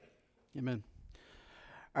Amen.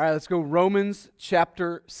 All right, let's go Romans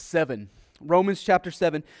chapter 7. Romans chapter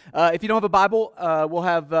 7. If you don't have a Bible, we'll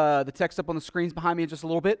have the text up on the screens behind me in just a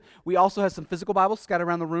little bit. We also have some physical Bibles scattered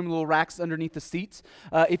around the room, little racks underneath the seats.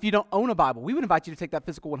 If you don't own a Bible, we would invite you to take that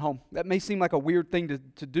physical one home. That may seem like a weird thing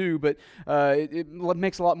to do, but it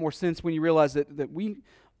makes a lot more sense when you realize that we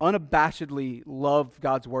unabashedly love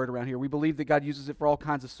God's word around here. We believe that God uses it for all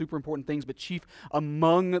kinds of super important things, but chief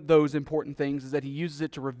among those important things is that he uses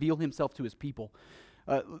it to reveal himself to his people.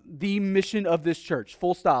 The mission of this church,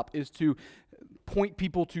 full stop, is to point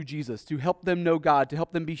people to Jesus, to help them know God, to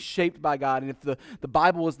help them be shaped by God. And if the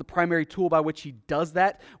Bible is the primary tool by which he does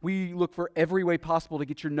that, we look for every way possible to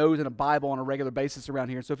get your nose in a Bible on a regular basis around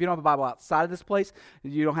here. So if you don't have a Bible outside of this place,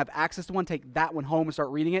 you don't have access to one, take that one home and start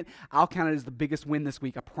reading it. I'll count it as the biggest win this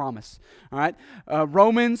week, I promise. All right?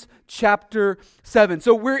 Romans chapter 7.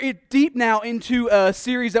 So we're deep now into a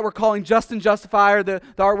series that we're calling Just and Justifier. The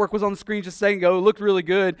artwork was on the screen just a second ago. It looked really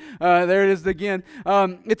good. There it is again.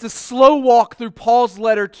 It's a slow walk through Paul's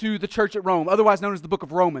letter to the church at Rome, otherwise known as the book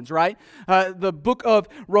of Romans, right? The book of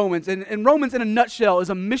Romans. And Romans, in a nutshell, is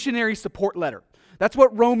a missionary support letter. That's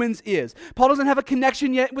what Romans is. Paul doesn't have a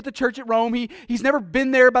connection yet with the church at Rome. He's never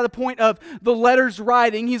been there by the point of the letter's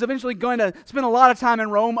writing. He's eventually going to spend a lot of time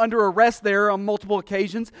in Rome under arrest there on multiple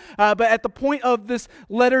occasions. But at the point of this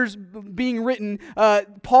letter's being written,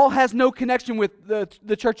 Paul has no connection with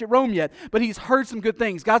the church at Rome yet. But he's heard some good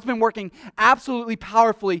things. God's been working absolutely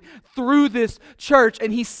powerfully through this church,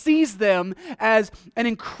 and he sees them as an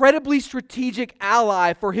incredibly strategic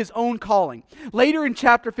ally for his own calling. Later in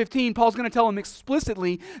chapter 15, Paul's going to tell him explicitly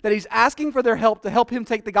that he's asking for their help to help him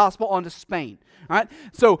take the gospel onto Spain. All right?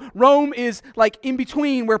 So Rome is like in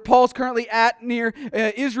between where Paul's currently at near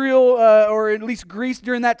Israel or at least Greece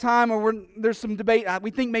during that time, or there's some debate.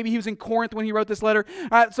 We think maybe he was in Corinth when he wrote this letter. All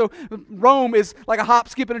right, so Rome is like a hop,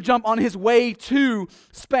 skip, and a jump on his way to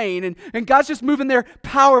Spain. And God's just moving there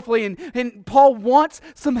powerfully. And Paul wants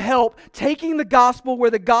some help taking the gospel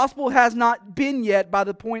where the gospel has not been yet by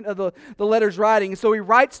the point of the letter's writing. So he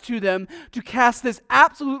writes to them to cast this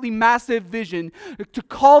absolutely massive vision, to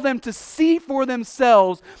call them to see for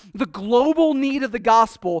themselves the global need of the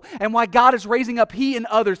gospel and why God is raising up he and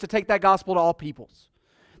others to take that gospel to all peoples.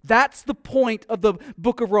 That's the point of the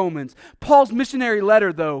book of Romans. Paul's missionary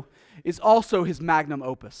letter, though, is also his magnum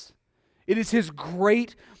opus. It is his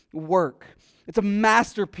great work. It's a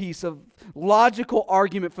masterpiece of logical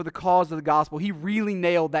argument for the cause of the gospel. He really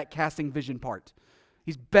nailed that casting vision part.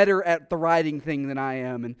 He's better at the writing thing than I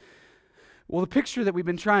am. And well, the picture that we've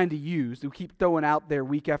been trying to use, to keep throwing out there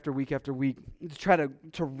week after week after week, to try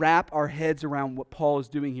to wrap our heads around what Paul is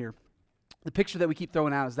doing here, the picture that we keep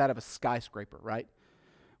throwing out is that of a skyscraper, right?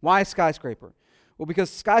 Why a skyscraper? Well,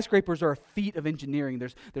 because skyscrapers are a feat of engineering.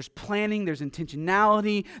 There's planning, there's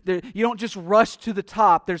intentionality. You don't just rush to the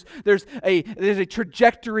top. There's a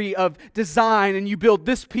trajectory of design, and you build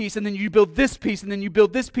this piece, and then you build this piece, and then you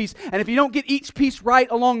build this piece. And if you don't get each piece right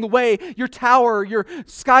along the way, your tower, your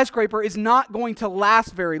skyscraper is not going to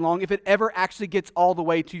last very long if it ever actually gets all the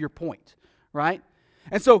way to your point, right?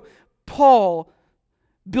 And so Paul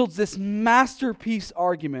builds this masterpiece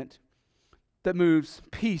argument that moves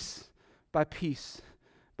piece by piece,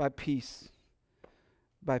 by piece,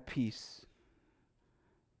 by piece.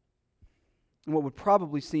 And what would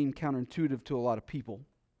probably seem counterintuitive to a lot of people,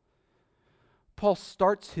 Paul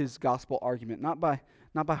starts his gospel argument not by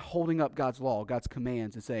holding up God's law, God's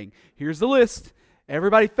commands, and saying, here's the list,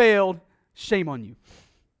 everybody failed, shame on you.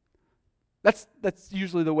 That's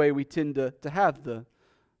usually the way we tend to have the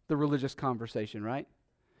religious conversation, right?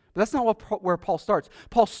 But that's not where Paul starts.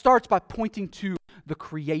 Paul starts by pointing to the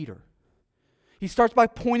Creator. He starts by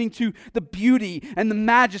pointing to the beauty and the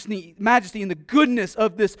majesty and the goodness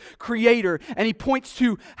of this Creator. And he points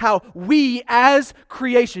to how we as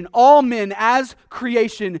creation, all men as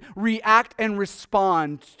creation, react and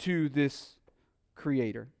respond to this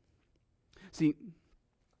Creator. See,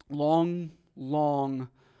 long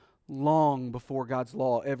before God's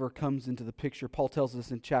law ever comes into the picture, Paul tells us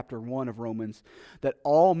in chapter 1 of Romans that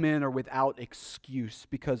all men are without excuse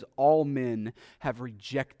because all men have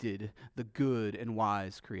rejected the good and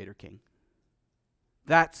wise Creator King.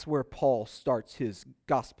 That's where Paul starts his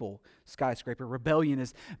gospel skyscraper. Rebellion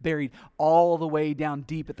is buried all the way down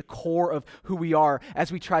deep at the core of who we are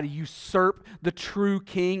as we try to usurp the true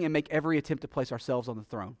King and make every attempt to place ourselves on the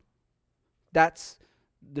throne. That's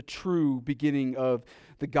the true beginning of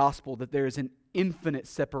the gospel, that there is an infinite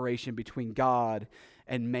separation between God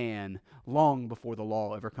and man long before the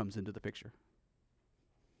law ever comes into the picture.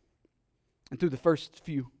 And through the first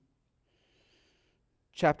few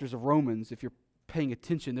chapters of Romans, if you're paying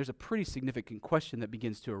attention, there's a pretty significant question that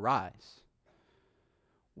begins to arise.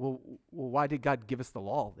 Well, why did God give us the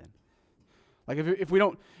law then? Like if we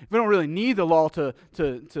don't really need the law to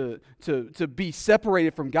be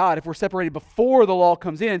separated from God, if we're separated before the law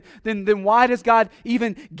comes in, then why does God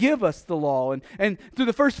even give us the law? And through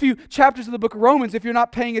the first few chapters of the book of Romans, if you're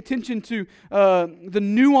not paying attention to the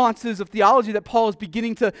nuances of theology that Paul is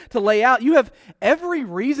beginning to lay out, you have every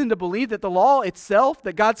reason to believe that the law itself,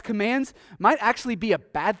 that God's commands, might actually be a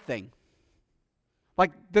bad thing.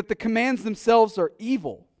 Like that the commands themselves are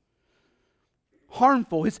evil,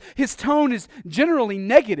 harmful. His tone is generally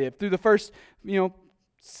negative through the first,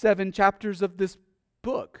 7 chapters of this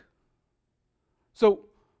book. So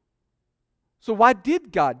why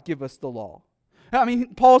did God give us the law? I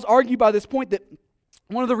mean, Paul's argued by this point that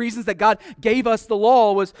one of the reasons that God gave us the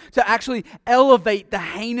law was to actually elevate the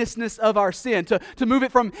heinousness of our sin, to move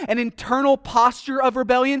it from an internal posture of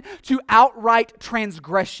rebellion to outright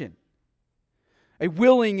transgression, a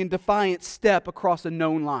willing and defiant step across a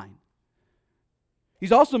known line.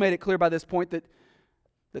 He's also made it clear by this point that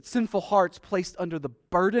sinful hearts placed under the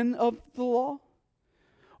burden of the law,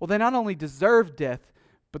 well, they not only deserve death,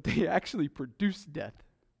 but they actually produce death.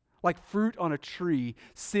 Like fruit on a tree,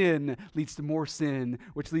 sin leads to more sin,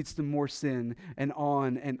 which leads to more sin, and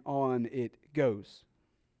on it goes.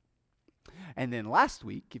 And then last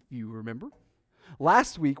week, if you remember,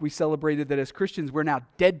 we celebrated that as Christians, we're now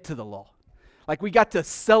dead to the law. Like we got to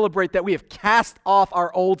celebrate that we have cast off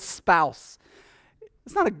our old spouse.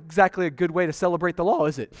 It's not exactly a good way to celebrate the law,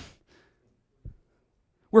 is it?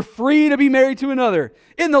 We're free to be married to another.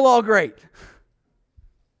 Isn't the law great?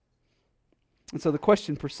 And so the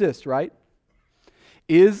question persists, right?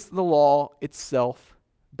 Is the law itself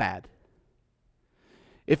bad?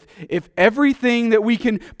 If everything that we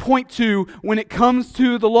can point to when it comes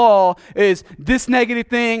to the law is this negative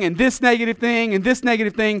thing and this negative thing and this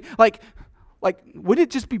negative thing, like wouldn't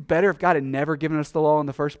it just be better if God had never given us the law in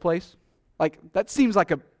the first place? Like, that seems like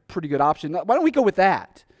a pretty good option. Why don't we go with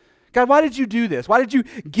that? God, why did you do this? Why did you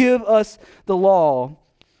give us the law?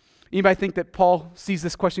 Anybody think that Paul sees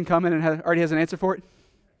this question coming and already has an answer for it?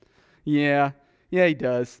 Yeah, he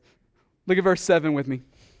does. Look at verse 7 with me.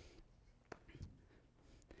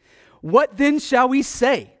 What then shall we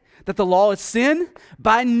say? That the law is sin?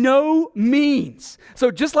 By no means.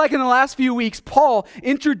 So just like in the last few weeks, Paul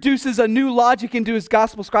introduces a new logic into his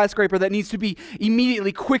gospel skyscraper that needs to be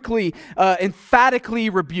immediately, quickly,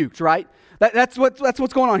 emphatically rebuked, right? That's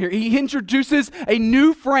what's going on here. He introduces a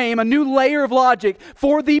new frame, a new layer of logic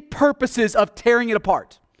for the purposes of tearing it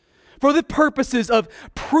apart, for the purposes of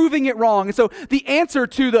proving it wrong. And so the answer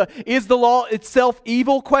to the is the law itself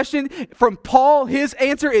evil question from Paul, his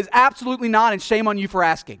answer is absolutely not, and shame on you for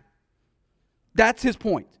asking. That's his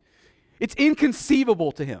point. It's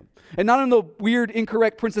inconceivable to him. And not in the weird,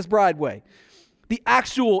 incorrect Princess Bride way. The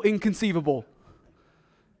actual inconceivable.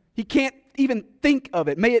 He can't even think of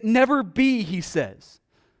it. May it never be, he says.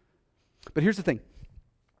 But here's the thing.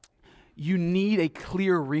 You need a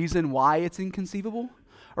clear reason why it's inconceivable,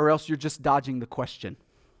 or else you're just dodging the question.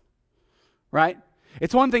 Right?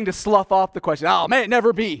 It's one thing to slough off the question. Oh, may it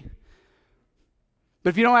never be.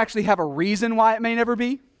 But if you don't actually have a reason why it may never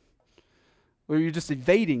be, or you're just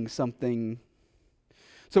evading something.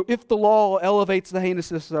 So if the law elevates the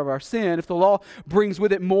heinousness of our sin, if the law brings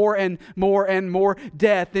with it more and more and more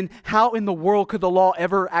death, then how in the world could the law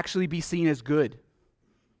ever actually be seen as good?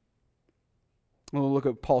 We'll look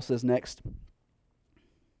at what Paul says next.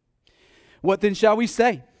 What then shall we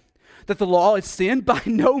say? That the law is sin? By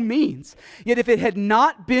no means. Yet if it had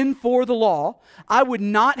not been for the law, I would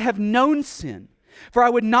not have known sin. For I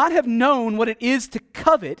would not have known what it is to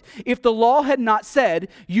covet if the law had not said,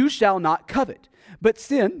 you shall not covet. But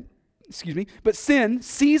sin,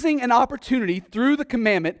 seizing an opportunity through the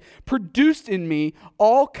commandment, produced in me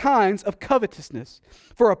all kinds of covetousness.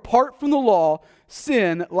 For apart from the law,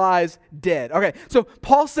 sin lies dead. Okay, so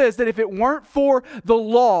Paul says that if it weren't for the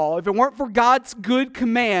law, if it weren't for God's good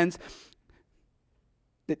commands,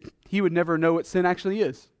 that he would never know what sin actually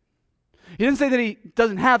is. He didn't say that he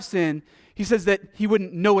doesn't have sin. He says that he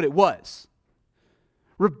wouldn't know what it was.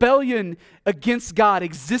 Rebellion against God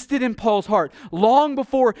existed in Paul's heart long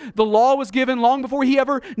before the law was given, long before he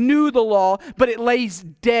ever knew the law, but it lays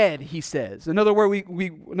dead, he says. Another way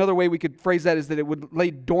we could phrase that is that it would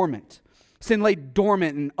lay dormant. Sin lay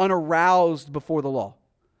dormant and unaroused before the law.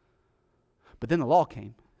 But then the law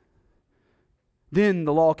came.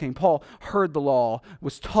 Paul heard the law,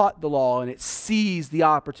 was taught the law, and it seized the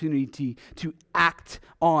opportunity to act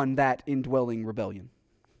on that indwelling rebellion.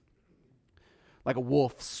 Like a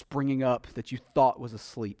wolf springing up that you thought was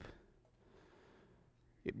asleep.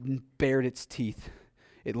 It bared its teeth.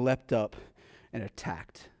 It leapt up and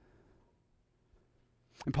attacked.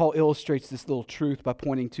 And Paul illustrates this little truth by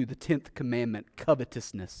pointing to the 10th commandment,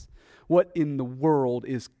 covetousness. What in the world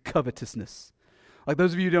is covetousness? Like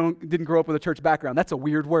those of you who didn't grow up with a church background, that's a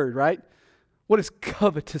weird word, right? What is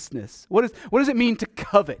covetousness? What does it mean to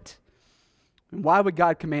covet? And why would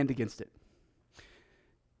God command against it?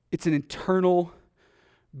 It's an internal,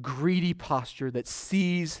 greedy posture that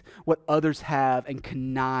sees what others have and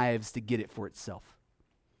connives to get it for itself.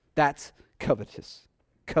 That's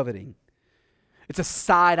coveting. It's a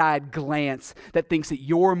side-eyed glance that thinks that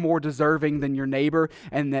you're more deserving than your neighbor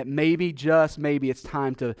and that maybe, just maybe, it's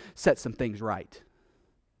time to set some things right.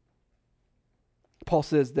 Paul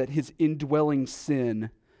says that his indwelling sin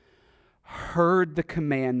heard the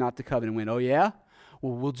command not to covet and went, oh yeah?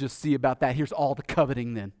 Well, we'll just see about that. Here's all the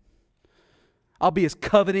coveting then. I'll be as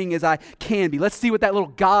coveting as I can be. Let's see what that little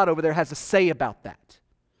God over there has to say about that.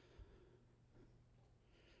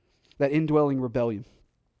 That indwelling rebellion,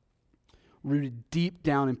 rooted deep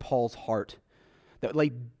down in Paul's heart, that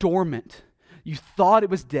lay dormant. You thought it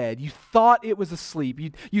was dead. You thought it was asleep.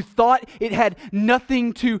 You thought it had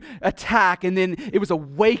nothing to attack, and then it was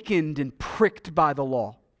awakened and pricked by the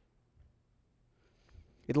law.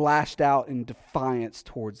 It lashed out in defiance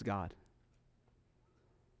towards God.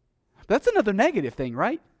 But that's another negative thing,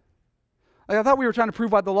 right? Like I thought we were trying to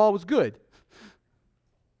prove why the law was good.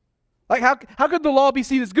 Like how could the law be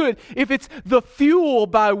seen as good if it's the fuel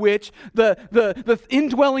by which the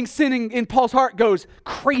indwelling sin in Paul's heart goes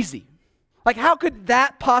crazy? Like how could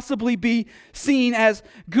that possibly be seen as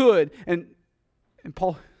good? And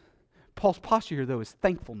Paul's posture here, though, is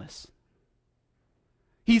thankfulness.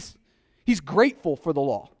 He's grateful for the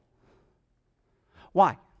law.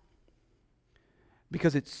 Why?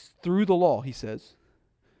 Because it's through the law, he says,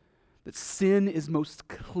 that sin is most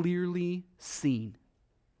clearly seen.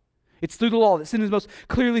 It's through the law that sin is most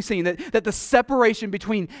clearly seen, that the separation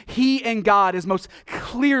between he and God is most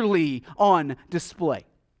clearly on display.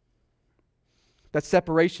 That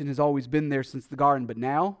separation has always been there since the garden, but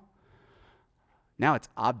now it's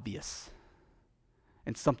obvious.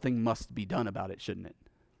 And something must be done about it, shouldn't it?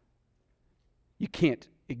 You can't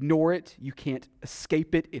ignore it. You can't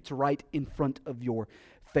escape it. It's right in front of your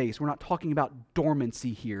face. We're not talking about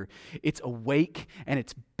dormancy here. It's awake and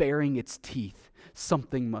it's baring its teeth.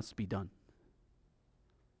 Something must be done.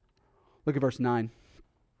 Look at verse 9.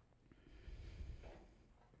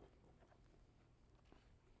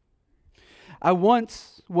 I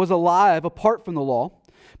once was alive apart from the law,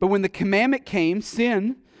 but when the commandment came,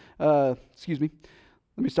 let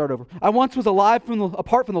me start over. I once was alive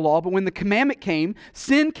apart from the law, but when the commandment came,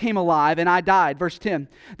 sin came alive and I died. Verse 10.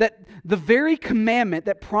 That the very commandment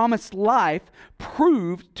that promised life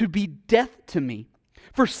proved to be death to me.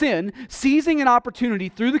 For sin, seizing an opportunity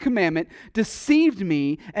through the commandment, deceived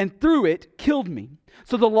me and through it killed me.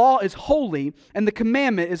 So the law is holy and the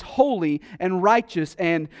commandment is holy and righteous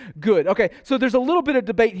and good. Okay, so there's a little bit of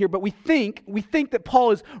debate here, but we think that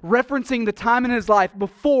Paul is referencing the time in his life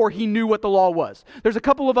before he knew what the law was. There's a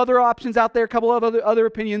couple of other options out there, a couple of other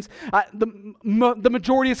opinions. The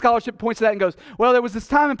majority of scholarship points to that and goes, well, there was this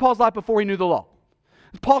time in Paul's life before he knew the law.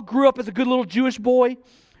 Paul grew up as a good little Jewish boy.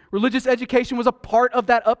 Religious education was a part of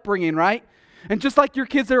that upbringing, right? And just like your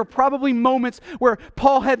kids, there are probably moments where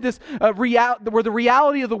Paul had this where the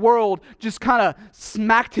reality of the world just kind of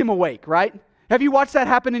smacked him awake, right? Have you watched that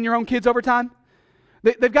happen in your own kids over time?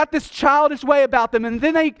 They've got this childish way about them, and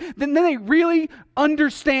then they really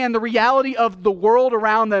understand the reality of the world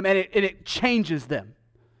around them, and it changes them.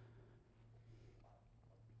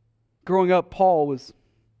 Growing up, Paul was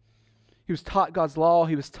taught God's law.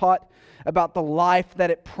 He was taught about the life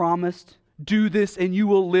that it promised. Do this and you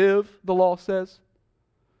will live, the law says.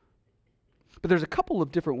 But there's a couple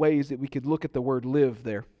of different ways that we could look at the word live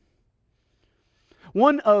there.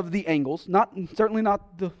 One of the angles, certainly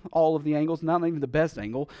not all of the angles, not even the best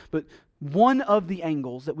angle, but one of the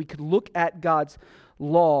angles that we could look at God's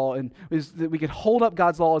law and is that we could hold up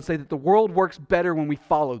God's law and say that the world works better when we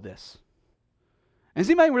follow this. And does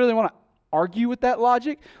anybody really want to argue with that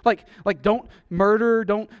logic? Like don't murder,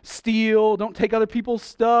 don't steal, don't take other people's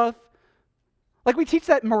stuff. Like we teach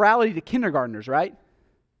that morality to kindergartners, right?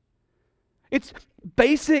 It's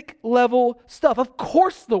basic level stuff. Of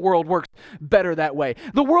course the world works better that way.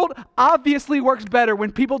 The world obviously works better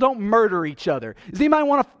when people don't murder each other. Does anybody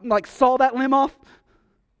want to saw that limb off?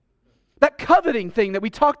 That coveting thing that we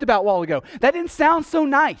talked about a while ago, that didn't sound so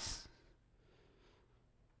nice.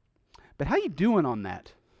 But how you doing on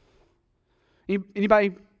that?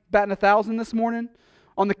 Anybody batting 1,000 this morning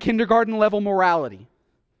on the kindergarten level morality?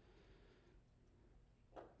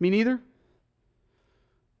 Me neither?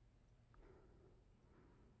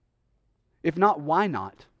 If not, why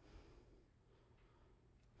not?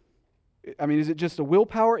 I mean, is it just a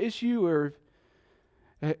willpower issue, or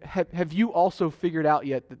have you also figured out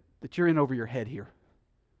yet that you're in over your head here?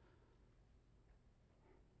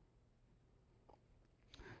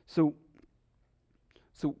 So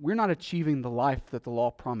we're not achieving the life that the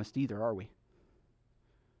law promised either, are we?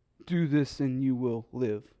 Do this and you will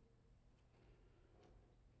live.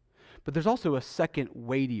 But there's also a second,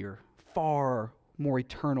 weightier, far more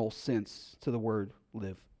eternal sense to the word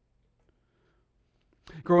live.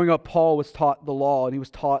 Growing up, Paul was taught the law, and he was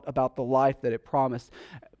taught about the life that it promised.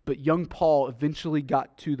 But young Paul eventually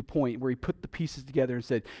got to the point where he put the pieces together and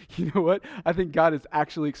said, you know what? I think God is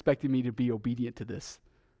actually expecting me to be obedient to this.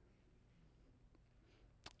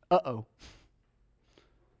 Uh-oh.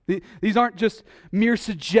 These aren't just mere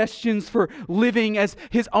suggestions for living as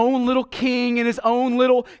his own little king in his own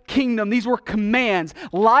little kingdom. These were commands,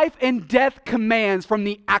 life and death commands from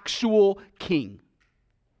the actual king.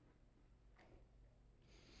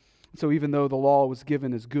 So even though the law was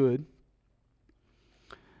given as good,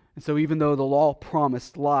 and so even though the law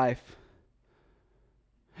promised life,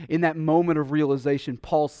 in that moment of realization,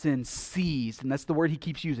 Paul's sin seized, and that's the word he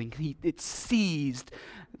keeps using, it seized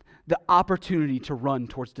the opportunity to run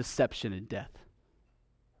towards deception and death.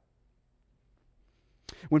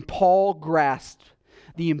 When Paul grasped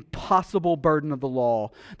the impossible burden of the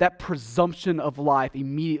law, that presumption of life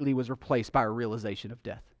immediately was replaced by a realization of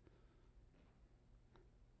death.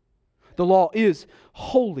 The law is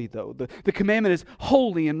holy, though. The commandment is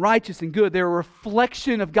holy and righteous and good. They're a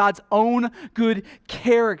reflection of God's own good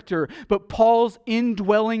character. But Paul's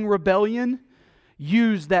indwelling rebellion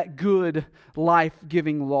used that good,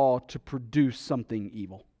 life-giving law to produce something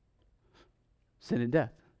evil. Sin and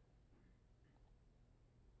death.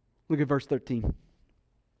 Look at verse 13.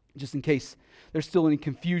 Just in case there's still any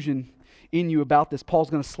confusion in you about this, Paul's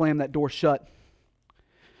going to slam that door shut.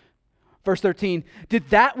 Verse 13, did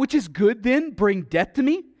that which is good then bring death to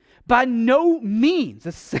me? By no means.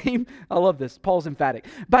 The same, I love this. Paul's emphatic.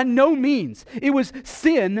 By no means. It was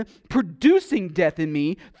sin producing death in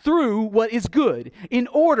me through what is good, in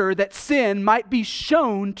order that sin might be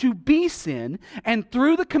shown to be sin, and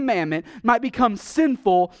through the commandment might become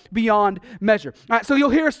sinful beyond measure. All right, so you'll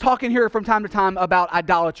hear us talking here from time to time about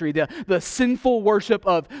idolatry, the sinful worship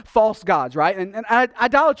of false gods, right? And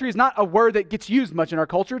idolatry is not a word that gets used much in our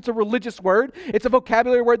culture. It's a religious word. It's a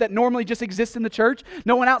vocabulary word that normally just exists in the church.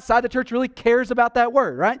 No one outside the church really cares about that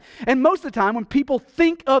word, right? And most of the time when people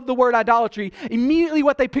think of the word idolatry, immediately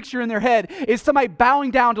what they picture in their head is somebody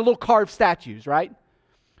bowing down to little carved statues, right?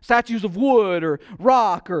 Statues of wood or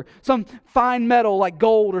rock or some fine metal like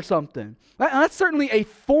gold or something. That's certainly a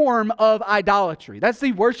form of idolatry. That's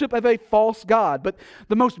the worship of a false god. But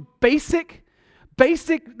the most basic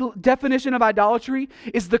definition of idolatry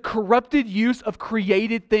is the corrupted use of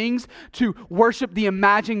created things to worship the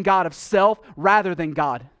imagined god of self rather than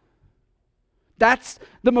God. That's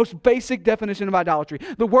the most basic definition of idolatry.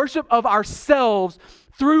 The worship of ourselves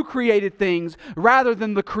through created things rather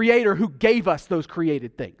than the Creator who gave us those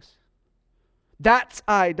created things. That's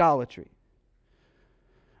idolatry.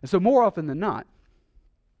 And so more often than not,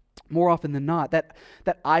 that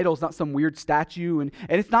idol is not some weird statue, and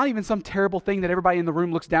it's not even some terrible thing that everybody in the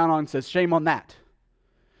room looks down on and says, shame on that.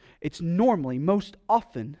 It's normally, most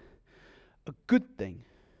often, a good thing.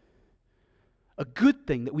 A good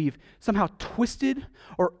thing that we've somehow twisted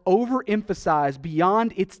or overemphasized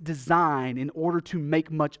beyond its design in order to make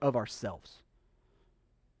much of ourselves.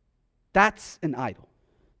 That's an idol.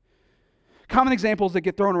 Common examples that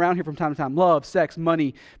get thrown around here from time to time: love, sex,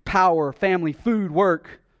 money, power, family, food,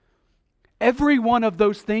 work. Every one of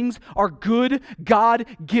those things are good,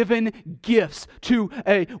 God-given gifts to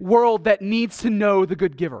a world that needs to know the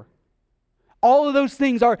good giver. All of those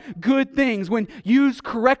things are good things. When used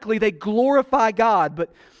correctly, they glorify God.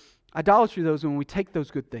 But idolatry, though, is when we take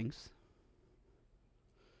those good things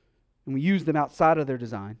and we use them outside of their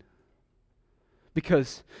design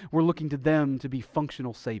because we're looking to them to be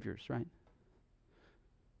functional saviors, right?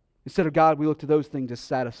 Instead of God, we look to those things to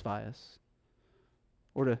satisfy us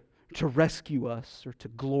or to rescue us or to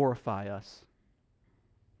glorify us.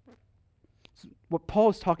 So what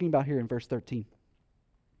Paul is talking about here in verse 13,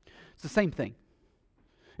 it's the same thing.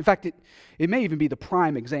 In fact, it may even be the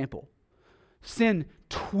prime example. Sin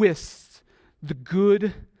twists the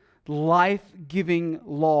good, life-giving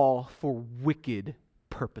law for wicked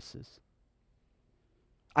purposes.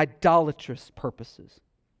 Idolatrous purposes.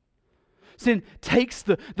 Sin takes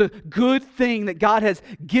the good thing that God has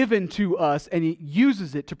given to us and He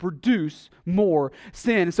uses it to produce more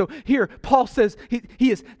sin. And so here, Paul says he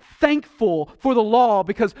is thankful for the law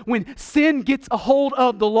because when sin gets a hold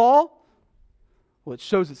of the law, Well, it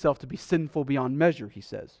shows itself to be sinful beyond measure, he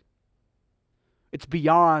says. It's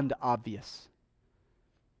beyond obvious.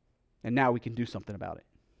 And now we can do something about it.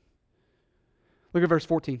 Look at verse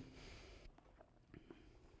 14.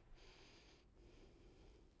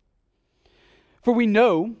 For we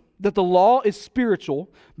know that the law is spiritual,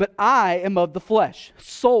 but I am of the flesh,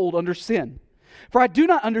 sold under sin. For I do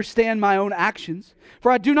not understand my own actions,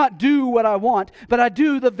 for I do not do what I want, but I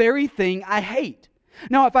do the very thing I hate.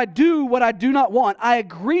 Now if I do what I do not want, I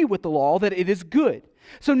agree with the law that it is good.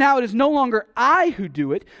 So now it is no longer I who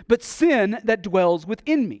do it, but sin that dwells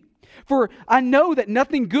within me. For I know that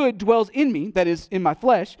nothing good dwells in me, that is, in my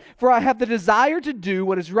flesh, for I have the desire to do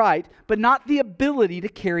what is right, but not the ability to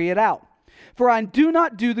carry it out. For I do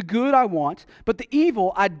not do the good I want, but the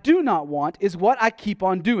evil I do not want is what I keep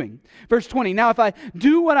on doing. Verse 20, now if I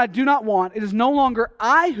do what I do not want, it is no longer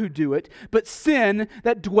I who do it, but sin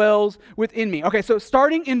that dwells within me. Okay, so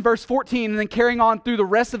starting in verse 14 and then carrying on through the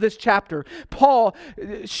rest of this chapter, Paul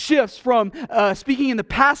shifts from speaking in the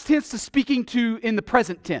past tense to speaking in the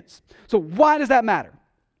present tense. So why does that matter?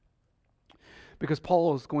 Because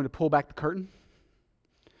Paul is going to pull back the curtain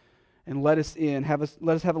and let us have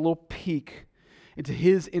a little peek into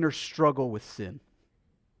his inner struggle with sin.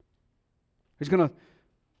 He's going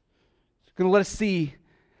to let us see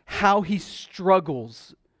how he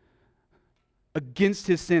struggles against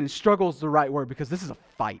his sin. And struggle is the right word because this is a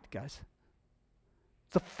fight, guys.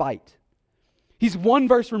 It's a fight. He's one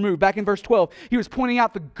verse removed. Back in verse 12, he was pointing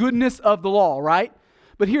out the goodness of the law, right?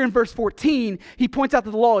 But here in verse 14, he points out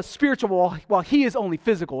that the law is spiritual while he is only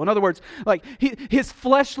physical. In other words, like his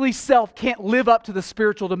fleshly self can't live up to the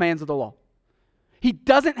spiritual demands of the law. He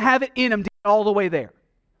doesn't have it in him to get all the way there.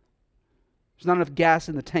 There's not enough gas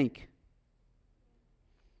in the tank.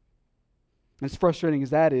 And as frustrating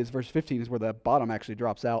as that is, verse 15 is where the bottom actually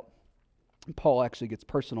drops out. And Paul actually gets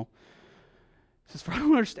personal. He says, for I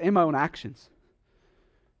don't understand my own actions.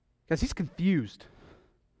 Guys, he's confused.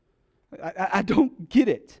 I don't get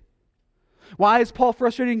it. Why is Paul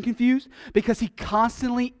frustrated and confused? Because he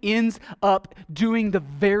constantly ends up doing the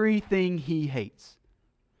very thing he hates.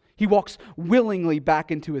 He walks willingly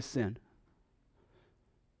back into his sin.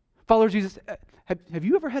 Follower of Jesus, have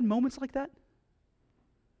you ever had moments like that?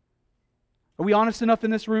 Are we honest enough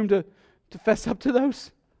in this room to fess up to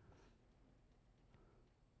those?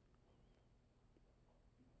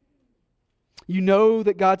 You know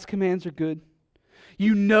that God's commands are good.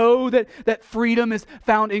 You know that freedom is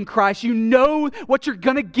found in Christ. You know what you're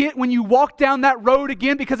going to get when you walk down that road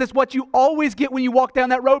again because it's what you always get when you walk down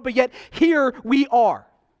that road, but yet here we are.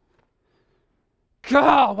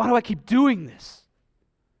 God, why do I keep doing this?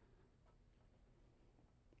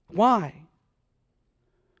 Why?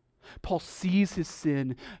 Paul sees his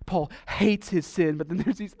sin. Paul hates his sin, but then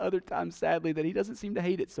there's these other times, sadly, that he doesn't seem to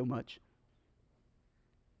hate it so much.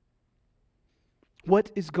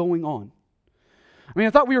 What is going on? I mean,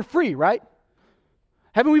 I thought we were free, right?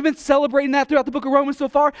 Haven't we been celebrating that throughout the book of Romans so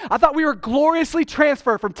far? I thought we were gloriously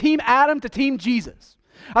transferred from Team Adam to Team Jesus.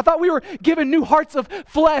 I thought we were given new hearts of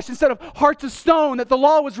flesh instead of hearts of stone that the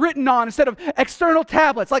law was written on instead of external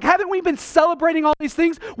tablets. Like, haven't we been celebrating all these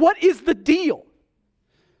things? What is the deal?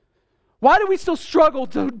 Why do we still struggle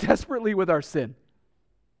so desperately with our sin?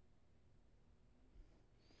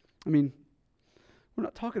 I mean, we're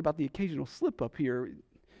not talking about the occasional slip up here.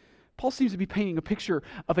 Paul seems to be painting a picture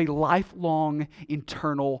of a lifelong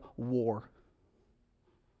internal war.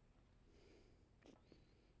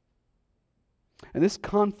 And this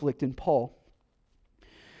conflict in Paul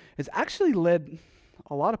has actually led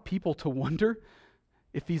a lot of people to wonder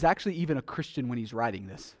if he's actually even a Christian when he's writing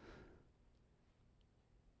this.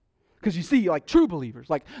 Because you see, like true believers,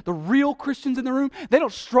 like the real Christians in the room, they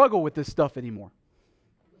don't struggle with this stuff anymore.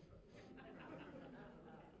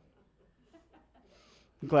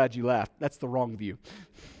 I'm glad you laughed. That's the wrong view.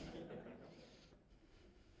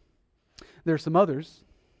 There are some others.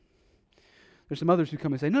 There's some others who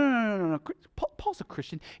come and say, no. Paul's a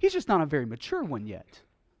Christian. He's just not a very mature one yet.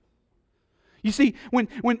 You see, when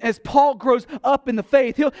as Paul grows up in the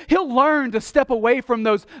faith, he'll learn to step away from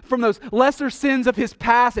those lesser sins of his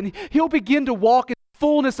past, and he'll begin to walk in the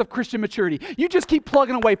fullness of Christian maturity. You just keep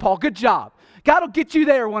plugging away, Paul. Good job. God will get you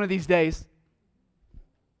there one of these days.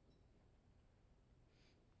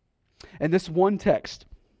 And this one text,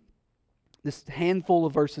 this handful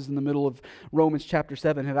of verses in the middle of Romans chapter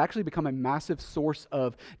 7 have actually become a massive source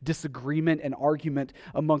of disagreement and argument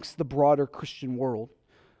amongst the broader Christian world.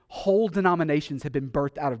 Whole denominations have been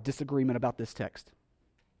birthed out of disagreement about this text.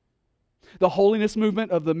 The holiness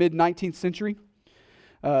movement of the mid-19th century,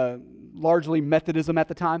 largely Methodism at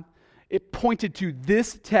the time, it pointed to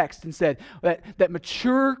this text and said that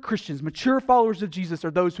mature Christians, mature followers of Jesus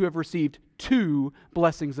are those who have received two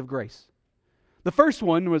blessings of grace. The first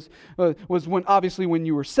one was when, obviously, when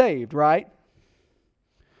you were saved, right?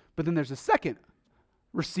 But then there's a second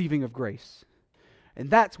receiving of grace. And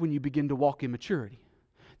that's when you begin to walk in maturity.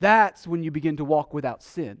 That's when you begin to walk without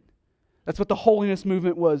sin. That's what the holiness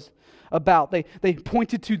movement was about. They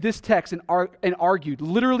pointed to this text and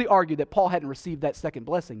literally argued that Paul hadn't received that second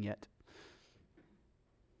blessing yet.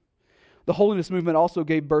 The holiness movement also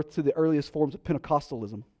gave birth to the earliest forms of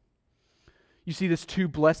Pentecostalism. You see this two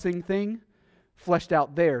blessing thing fleshed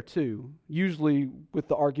out there too, usually with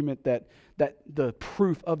the argument that the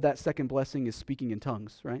proof of that second blessing is speaking in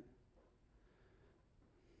tongues, right?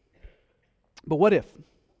 But what if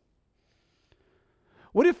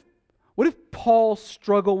Paul's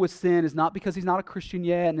struggle with sin is not because he's not a Christian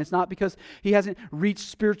yet, and it's not because he hasn't reached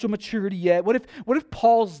spiritual maturity yet? What if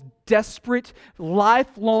Paul's desperate,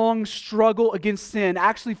 lifelong struggle against sin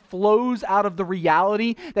actually flows out of the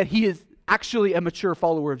reality that he is actually a mature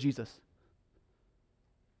follower of Jesus?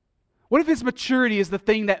 What if his maturity is the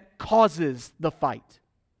thing that causes the fight?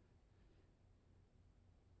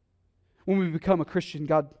 When we become a Christian,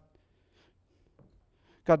 God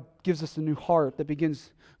gives us a new heart that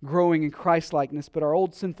begins growing in Christ-likeness, but our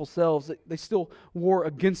old sinful selves, they still war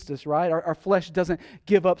against us, right? Our flesh doesn't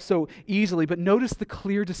give up so easily. But notice the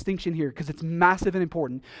clear distinction here, because it's massive and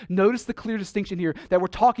important. Notice the clear distinction here that we're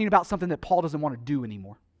talking about something that Paul doesn't want to do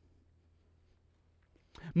anymore.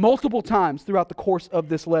 Multiple times throughout the course of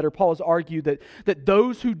this letter, Paul has argued that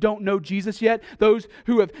those who don't know Jesus yet, those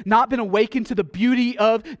who have not been awakened to the beauty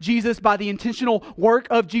of Jesus by the intentional work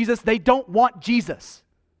of Jesus, they don't want Jesus.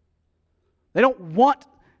 They don't want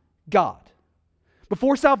God.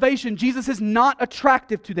 Before salvation, Jesus is not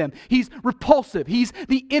attractive to them. He's repulsive. He's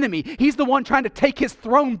the enemy. He's the one trying to take his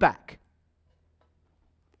throne back.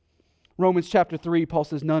 Romans chapter 3, Paul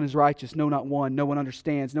says, none is righteous, no, not one. No one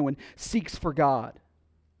understands. No one seeks for God.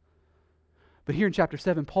 But here in chapter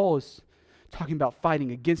 7, Paul is talking about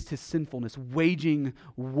fighting against his sinfulness, waging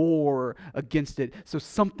war against it. So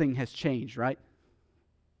something has changed, right?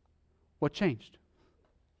 What changed?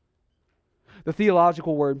 The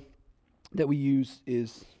theological word that we use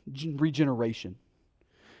is regeneration.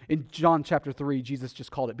 In John chapter 3, Jesus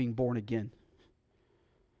just called it being born again.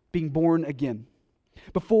 Being born again.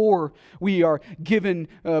 Before we were given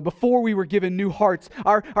new hearts,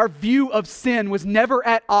 our view of sin was never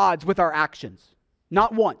at odds with our actions.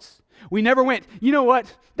 Not once. We never went, you know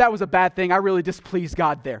what? That was a bad thing. I really displeased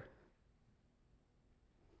God there.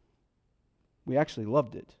 We actually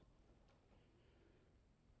loved it.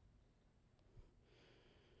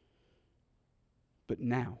 But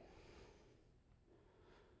now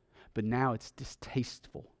it's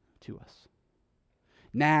distasteful to us.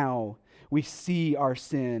 Now we see our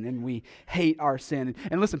sin and we hate our sin.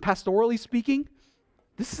 And listen, pastorally speaking,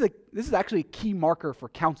 this is actually a key marker for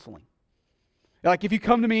counseling. Like if you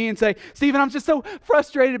come to me and say, Stephen, I'm just so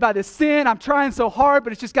frustrated by this sin. I'm trying so hard,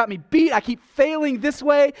 but it's just got me beat. I keep failing this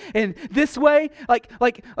way and this way. Like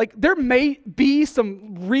there may be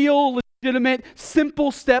some real, legitimate,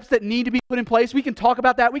 simple steps that need to be put in place. We can talk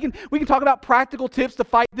about that. We can talk about practical tips to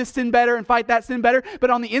fight this sin better and fight that sin better. But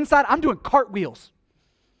on the inside, I'm doing cartwheels.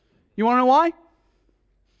 You want to know why?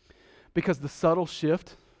 Because the subtle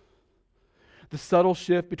shift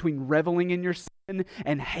between reveling in your sin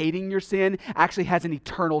and hating your sin actually has an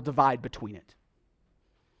eternal divide between it.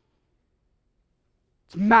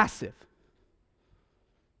 It's massive.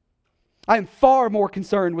 I am far more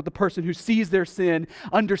concerned with the person who sees their sin,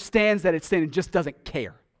 understands that it's sin, and just doesn't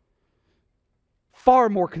care. Far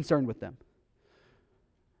more concerned with them.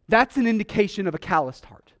 That's an indication of a calloused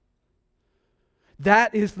heart.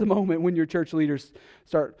 That is the moment when your church leaders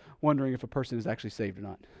start wondering if a person is actually saved or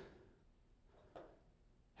not.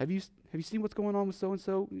 Have you seen what's going on with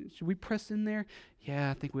so-and-so? Should we press in there?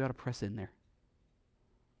 Yeah, I think we ought to press in there.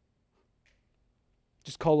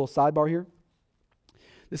 Just call a little sidebar here.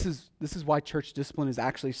 This is why church discipline is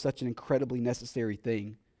actually such an incredibly necessary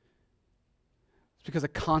thing. It's because a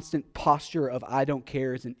constant posture of I don't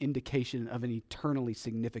care is an indication of an eternally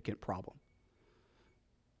significant problem.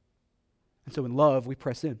 And so in love, we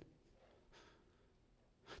press in.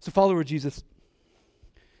 So follower of Jesus,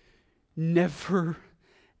 never,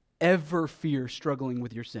 ever fear struggling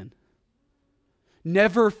with your sin.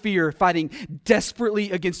 Never fear fighting desperately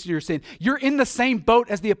against your sin. You're in the same boat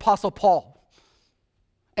as the Apostle Paul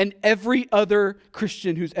and every other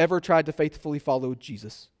Christian who's ever tried to faithfully follow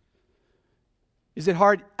Jesus. Is it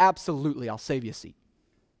hard? Absolutely. I'll save you a seat.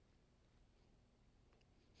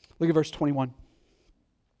 Look at verse 21.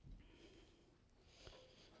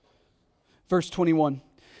 Verse 21.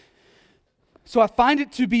 So I find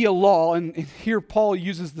it to be a law, and here Paul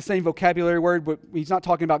uses the same vocabulary word, but he's not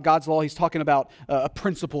talking about God's law, he's talking about a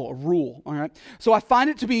principle, a rule, all right? So I find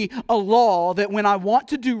it to be a law that when I want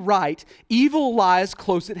to do right, evil lies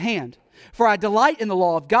close at hand. For I delight in the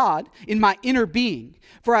law of God, in my inner being.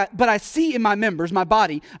 But I see in my members, my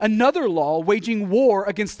body, another law waging war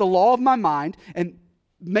against the law of my mind and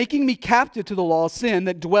making me captive to the law of sin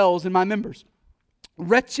that dwells in my members.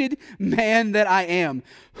 Wretched man that I am,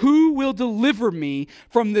 who will deliver me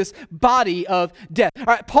from this body of death? All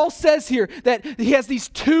right, Paul says here that he has these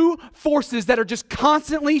two forces that are just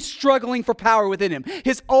constantly struggling for power within him.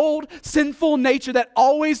 His old sinful nature that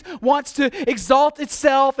always wants to exalt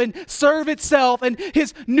itself and serve itself, and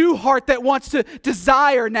his new heart that wants to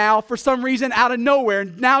desire now for some reason out of nowhere,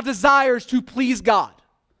 now desires to please God.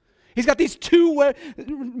 He's got these two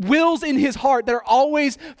wills in his heart that are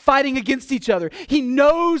always fighting against each other. He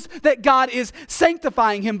knows that God is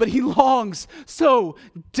sanctifying him, but he longs so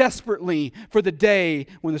desperately for the day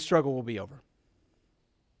when the struggle will be over.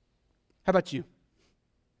 How about you?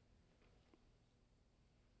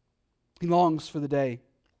 He longs for the day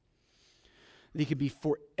that he could be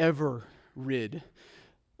forever rid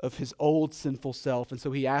of his old sinful self. And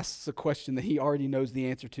so he asks a question that he already knows the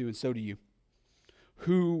answer to, and so do you.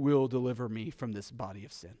 Who will deliver me from this body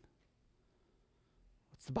of sin?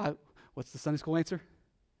 What's the Sunday school answer?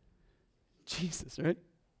 Jesus, right?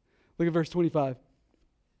 Look at verse 25.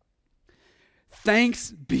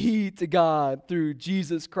 Thanks be to God through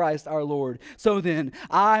Jesus Christ our Lord. So then,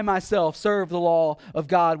 I myself serve the law of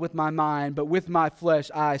God with my mind, but with my flesh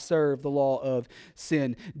I serve the law of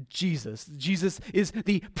sin. Jesus is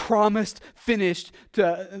the promised finished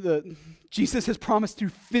Jesus has promised to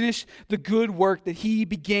finish the good work that he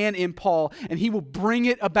began in Paul, and he will bring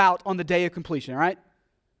it about on the day of completion, all right?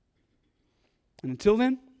 And until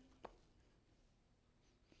then,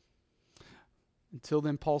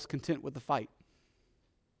 Paul's content with the fight.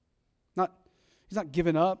 He's not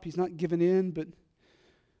giving up, he's not giving in, but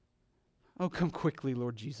oh, come quickly,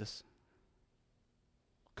 Lord Jesus.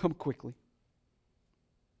 Come quickly.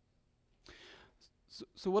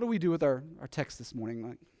 So what do we do with our text this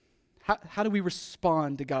morning? How do we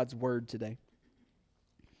respond to God's word today?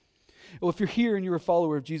 Well, if you're here and you're a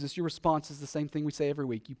follower of Jesus, your response is the same thing we say every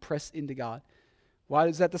week. You press into God. Why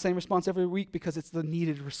is that the same response every week? Because it's the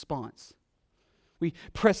needed response. We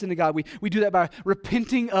press into God. We do that by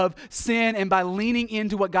repenting of sin and by leaning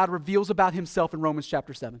into what God reveals about himself in Romans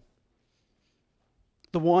chapter 7.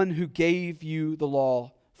 The one who gave you the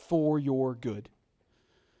law for your good.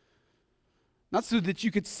 Not so that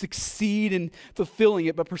you could succeed in fulfilling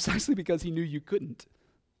it, but precisely because he knew you couldn't.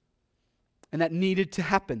 And that needed to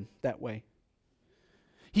happen that way.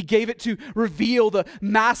 He gave it to reveal the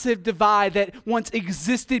massive divide that once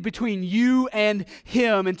existed between you and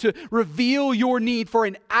him, and to reveal your need for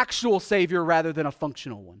an actual Savior rather than a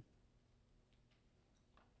functional one.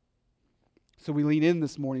 So we lean in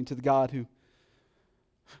this morning to the God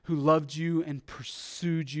who loved you and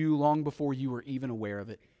pursued you long before you were even aware of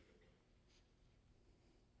it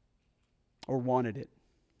or wanted it.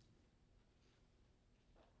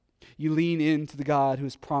 You lean into the God who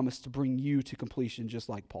has promised to bring you to completion just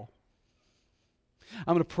like Paul.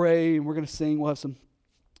 I'm going to pray and we're going to sing. We'll have some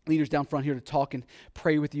leaders down front here to talk and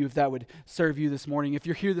pray with you if that would serve you this morning. If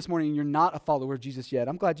you're here this morning and you're not a follower of Jesus yet,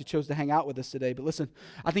 I'm glad you chose to hang out with us today. But listen,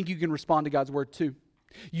 I think you can respond to God's word too.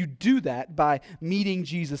 You do that by meeting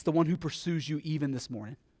Jesus, the one who pursues you even this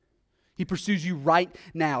morning. He pursues you right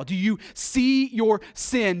now. Do you see your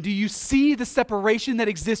sin? Do you see the separation that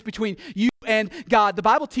exists between you and God? The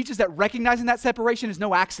Bible teaches that recognizing that separation is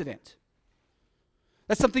no accident.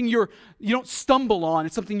 That's something you don't stumble on.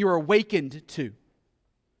 It's something you're awakened to.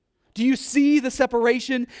 Do you see the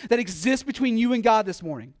separation that exists between you and God this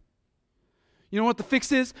morning? You know what the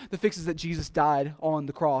fix is? The fix is that Jesus died on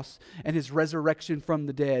the cross and his resurrection from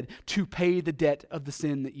the dead to pay the debt of the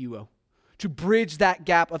sin that you owe. To bridge that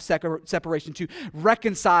gap of separation, to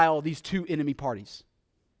reconcile these two enemy parties.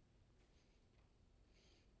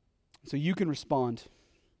 So you can respond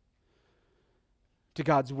to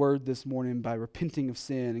God's word this morning by repenting of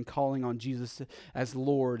sin and calling on Jesus as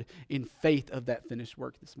Lord in faith of that finished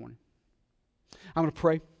work this morning. I'm going to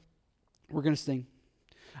pray. We're going to sing.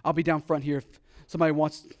 I'll be down front here if somebody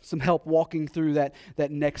wants some help walking through that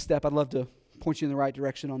next step. I'd love to point you in the right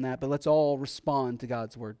direction on that, but let's all respond to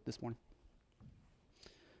God's word this morning.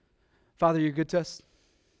 Father, you're good to us.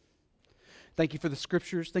 Thank you for the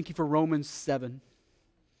scriptures. Thank you for Romans 7.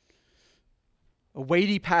 A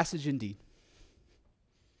weighty passage indeed.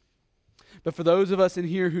 But for those of us in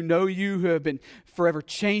here who know you, who have been forever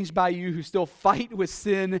changed by you, who still fight with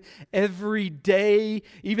sin every day,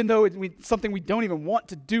 even though it's something we don't even want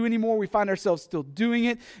to do anymore, we find ourselves still doing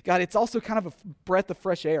it. God, it's also kind of a breath of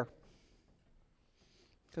fresh air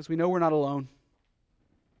because we know we're not alone.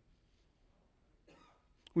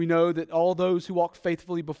 We know that all those who walk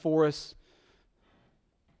faithfully before us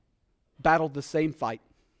battled the same fight.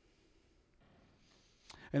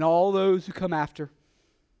 And all those who come after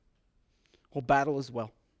will battle as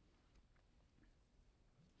well.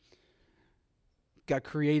 God,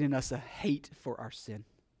 create in us a hate for our sin.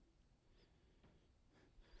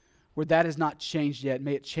 Where that has not changed yet,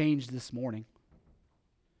 may it change this morning.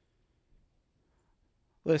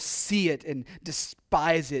 Let us see it and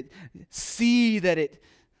despise it. See that it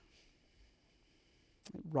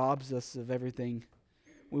robs us of everything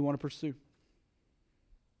we want to pursue.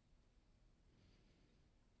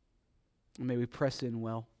 And may we press in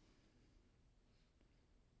well.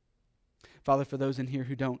 Father, for those in here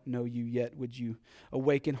who don't know you yet, would you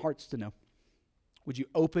awaken hearts to know? Would you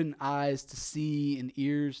open eyes to see and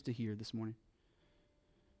ears to hear this morning?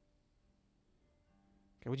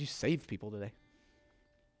 God, would you save people today?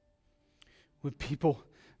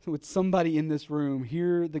 Would somebody in this room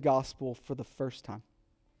hear the gospel for the first time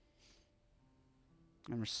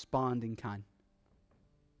and respond in kind?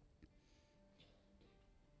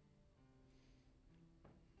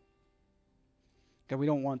 God, we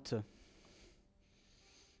don't want to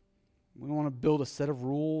build a set of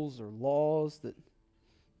rules or laws that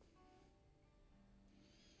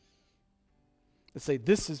say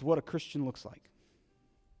this is what a Christian looks like.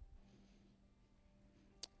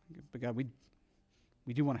 But God, we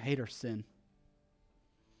do want to hate our sin.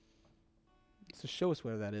 So show us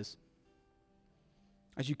where that is.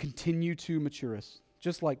 As you continue to mature us,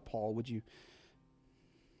 just like Paul, would you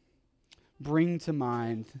bring to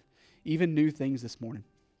mind even new things this morning?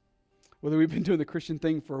 Whether we've been doing the Christian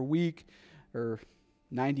thing for a week or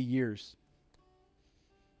 90 years,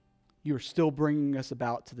 you are still bringing us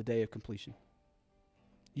about to the day of completion.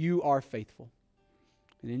 You are faithful,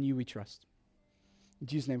 and in you we trust. In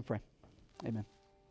Jesus' name we pray. Amen.